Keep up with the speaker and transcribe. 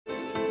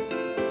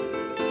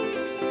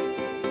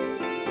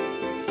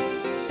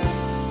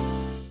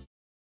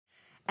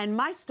and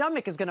my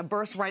stomach is gonna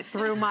burst right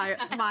through my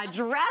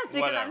dress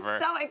because I'm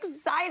so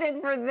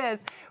excited for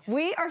this.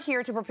 We are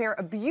here to prepare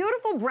a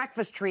beautiful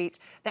breakfast treat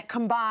that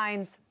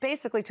combines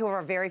basically two of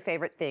our very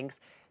favorite things: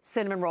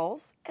 cinnamon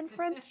rolls and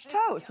French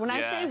toast. When I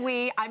say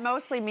we, I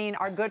mostly mean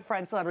our good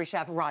friend, celebrity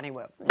chef Ronnie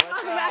Woo.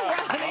 Welcome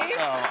back, Ronnie.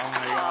 Oh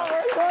my God.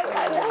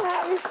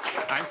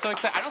 I'm so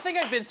excited. I don't think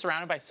I've been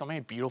surrounded by so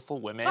many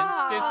beautiful women since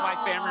my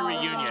family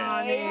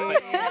reunion.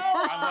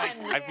 Like,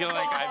 I feel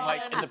like I'm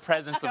like in the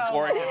presence of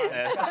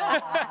gorgeousness.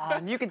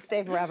 You can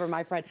stay forever,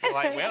 my friend. Well,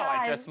 I will.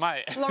 I just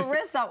might.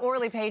 Larissa,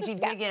 Orly, Paigey,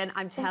 dig in.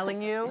 I'm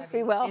telling you.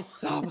 We will.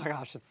 It's, oh my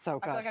gosh, it's so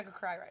good. I feel like I could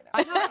cry right now.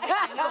 I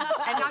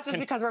know. And not just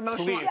because we're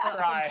emotional. Please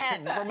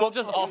cry. We'll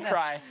just all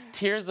cry.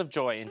 Tears of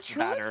joy into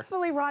batter.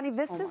 Truthfully, Ronnie,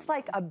 this is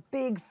like a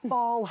big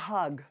fall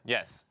hug.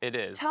 Yes, it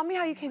is. Tell me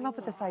how you came up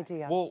with this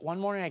idea. Well, one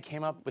morning I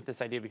came up with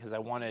this idea because I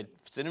wanted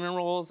cinnamon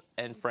rolls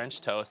and French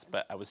toast,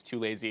 but I was too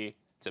lazy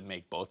to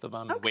make both of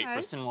them and wait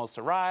for cinnamon rolls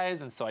to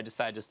rise, and so I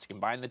decided just to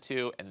combine the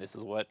two, and this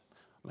is what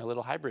my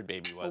little hybrid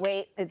baby was.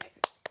 Wait,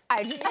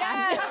 I just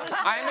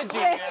I'm a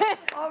genius.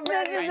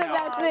 This is the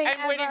best thing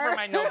I'm waiting for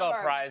my Nobel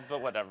Prize,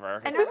 but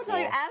whatever. And I will tell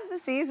you, as the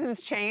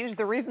seasons change,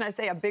 the reason I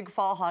say a big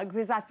fall hug,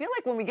 because I feel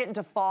like when we get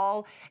into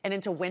fall and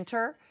into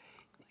winter,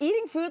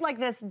 eating food like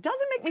this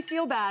doesn't make me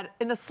feel bad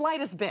in the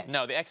slightest bit.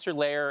 No, the extra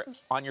layer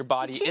on your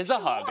body is a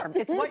hug. Warm.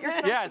 It's what you're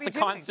supposed to be doing. Yeah, it's a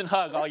constant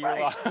hug all year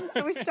long.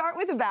 So we start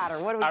with the batter.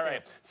 What do we do? All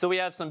right, so we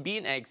have some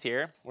beaten eggs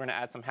here. We're gonna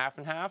add some half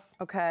and half.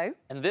 Okay.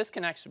 And this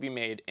can actually be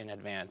made in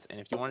advance. And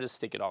if you want to just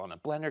stick it all in a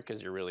blender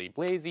because you're really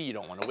lazy, you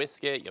don't want to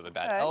whisk it, you have a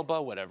bad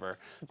elbow, whatever.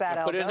 Bad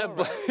elbow, put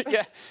it in a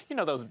yeah, you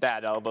know those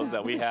bad elbows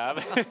that we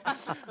have.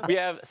 We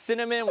have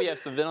cinnamon, we have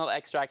some vanilla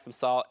extract, some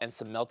salt, and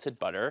some melted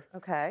butter.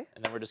 Okay.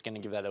 And then we're just gonna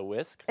give that a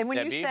whisk. And when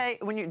Debbie? you say,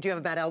 do you have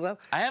a bad elbow?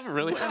 I haven't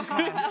really.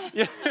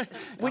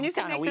 When you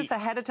say make this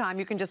ahead of time,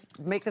 you can just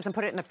make this and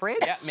put it in the fridge?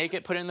 Yeah, make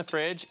it, put it in the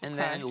fridge, and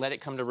then let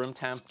it come to room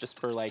temp just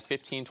for like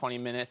 15, 20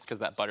 minutes because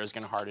that butter is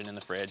gonna harden in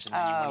the fridge. And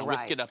then you wanna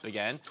whisk it up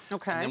again.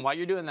 Okay. And then while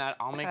you're doing that,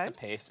 I'll make the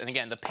paste. And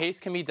again, the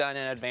paste can be done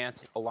in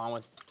advance along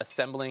with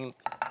assembling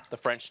the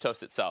French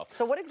toast itself.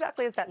 So what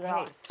exactly is that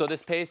paste? So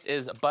this paste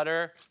is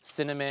butter,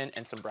 cinnamin,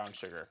 and some brown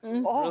sugar.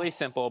 Really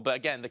simple, but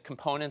again, the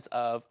components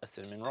of a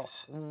cinnamon roll.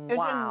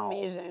 It's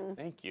amazing.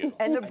 Thank you.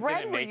 And the I bread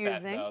didn't we're make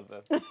using. That,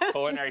 though. The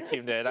culinary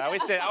team did. I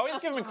always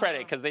give them credit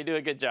because they do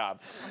a good job.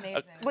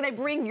 Amazing. Well, they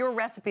bring your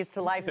recipes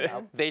to life,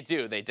 though. They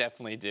do. They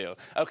definitely do.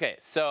 Okay,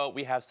 so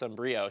we have some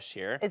brioche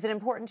here. Is it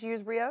important to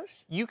use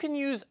brioche? You can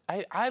use,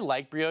 I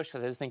like brioche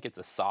because I just think it's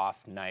a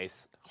soft,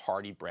 nice,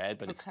 hearty bread,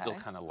 but it's still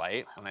kind of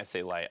light. When I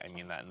say light, I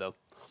mean that.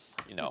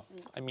 You know,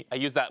 I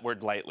use that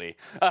word lightly.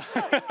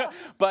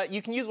 But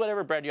you can use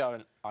whatever bread you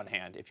have on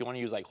hand. If you want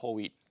to use like whole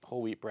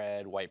wheat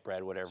bread, white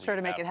bread, whatever. Sure,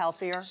 to make it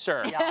healthier?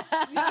 Sure.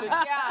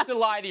 Yeah. To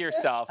lie to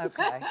yourself.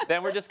 Okay.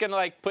 Then we're just gonna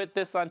like put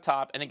this on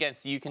top, and again,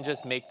 so you can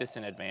just make this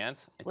in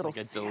advance. It's like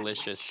a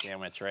delicious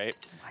sandwich, right?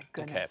 Oh my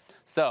goodness. Okay.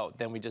 So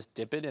then we just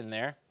dip it in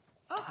there.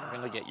 We're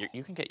gonna get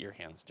you can get your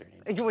hands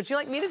dirty. Would you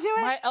like me to do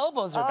it? My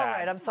elbows are bad. All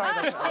right, I'm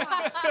sorry.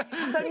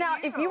 So now,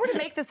 if you were to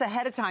make this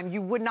ahead of time, you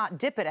would not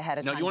dip it ahead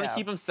of time. No, you want to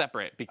keep them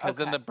separate because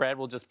then the bread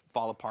will just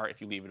fall apart if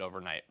you leave it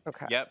overnight.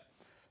 Okay. Yep.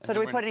 So do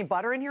we put any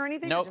butter in here or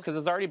anything? No, because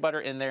there's already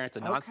butter in there. It's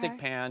a nonstick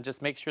pan.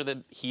 Just make sure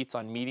the heat's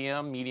on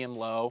medium,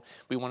 low.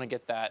 We want to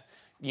get that,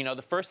 you know,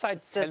 the first side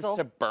tends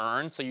to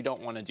burn, so you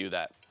don't want to do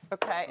that.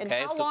 Okay, and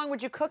how long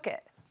would you cook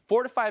it?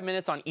 4 to 5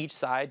 minutes on each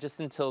side, just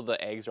until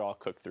the eggs are all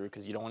cooked through,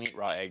 because you don't want to eat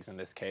raw eggs in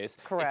this case.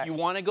 Correct. If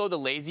you want to go the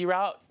lazy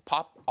route,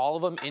 pop all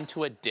of them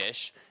into a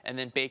dish and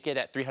then bake it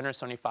at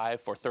 375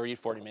 for 30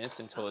 to 40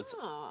 minutes until it's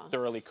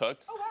thoroughly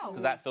cooked. Oh, wow.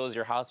 Because that fills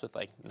your house with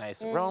like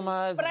nice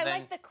aromas. But I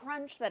like the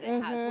crunch that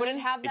it has. Would it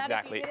have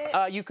that if you did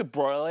it? You could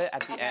broil it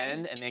at the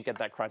end and then get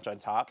that crunch on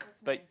top.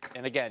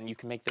 And again, you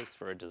can make this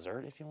for a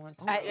dessert if you want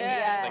to.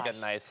 Yes. Like a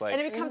nice like.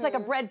 And it becomes like a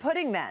bread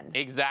pudding then.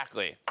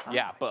 Exactly.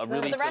 Yeah, but a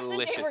really delicious the rest of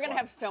the day, we're gonna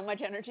have so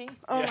much energy.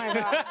 Oh my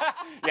God.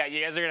 Yeah,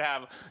 you guys are gonna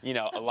have, you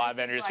know, a lot of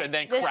energy and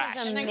then crash.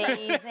 This is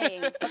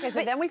amazing. Okay,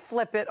 so then we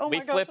flip it. Oh my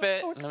God. We flip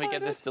it, and then we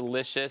get this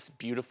delicious,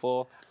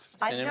 beautiful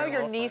cinnamon I know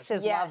your roll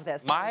nieces love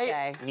this.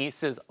 My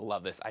nieces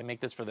love this. I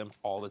make this for them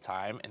all the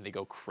time, and they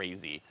go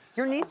crazy.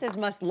 Your nieces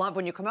must love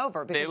when you come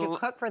over because you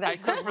cook for them. I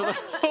cook for them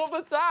all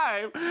the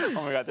time.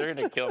 Oh my God, they're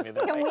gonna kill me.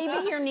 Can we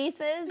be your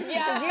nieces?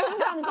 Yeah. Because you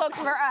can come cook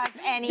for us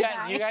anytime.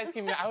 Yes, you guys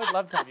can. I would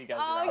love to have you guys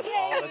around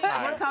all the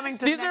time. We're coming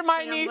to These are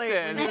my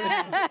nieces.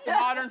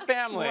 Modern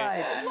family.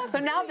 Right. So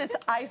now this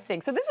icing.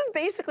 So this is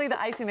basically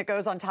the icing that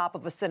goes on top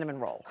of a cinnamon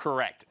roll.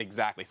 Correct,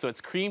 exactly. So it's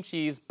cream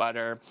cheese,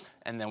 butter,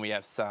 and then we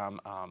have some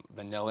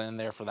vanilla in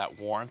there for that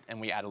warmth,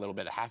 and we add a little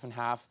bit of half and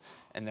half,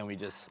 and then we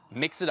just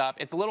mix it up.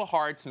 It's a little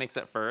hard to mix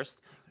at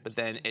first, but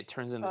then it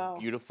turns into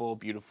this beautiful,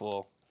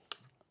 beautiful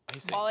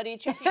icing. Quality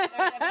checking there,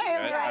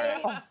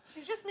 Debbie.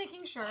 She's just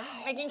making sure.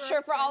 Making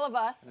sure for all of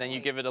us. And then you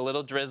give it a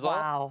little drizzle.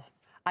 Wow.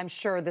 I'm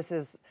sure this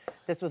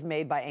was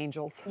made by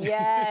angels.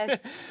 Yes,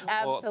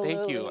 Well, absolutely.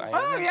 thank you.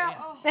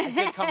 I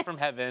did come from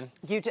heaven.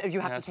 You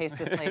have to taste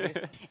this, ladies.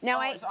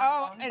 Now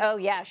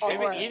yeah, sure. They've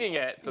been eating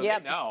it, so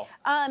Yep. they know.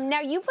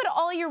 Now you put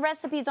all your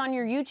recipes on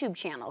your YouTube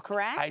channel,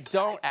 correct? I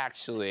don't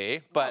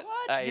actually, but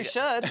You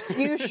should.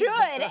 You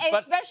should,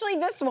 especially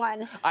this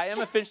one. I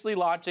am officially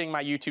launching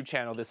my YouTube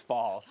channel this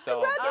fall.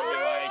 So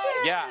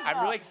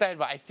I'm really excited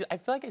about it. I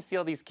feel like I see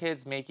all these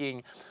kids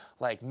making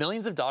like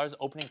millions of dollars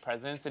opening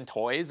presents and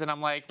toys, and I'm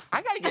like,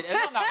 I gotta get in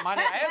on that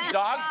money. I have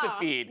dogs to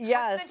feed.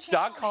 Yes.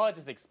 Dog college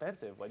is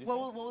expensive. What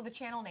will the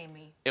channel name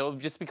be? It will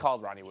just be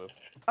called Ronnie Woo.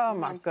 Oh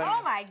my goodness.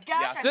 Oh my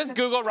gosh. Yeah, just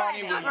Google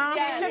Ronnie Woo.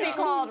 It should be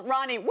called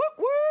Ronnie Woo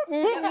Woo.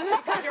 Because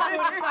you're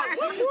doing it like,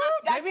 whoop,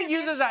 whoop. David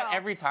uses that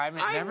every time.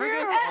 It never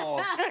gets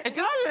old. It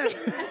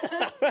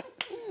doesn't.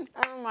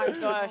 Oh my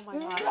gosh.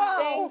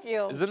 Thank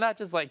you. Isn't that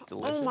just like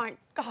delicious? Oh my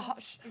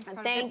gosh.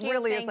 Thank you. It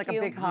really is thank like you.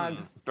 a big hug.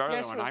 Better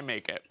than when I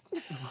make it.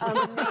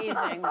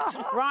 Amazing.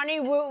 Ronnie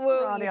Woo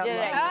Woo, Ronnie, you I did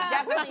it. love You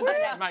definitely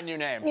did it. My new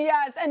name.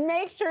 Yes, and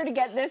make sure to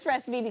get this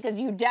recipe because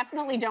you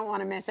definitely don't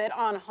want to miss it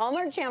on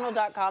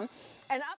hallmarkchannel.com. And up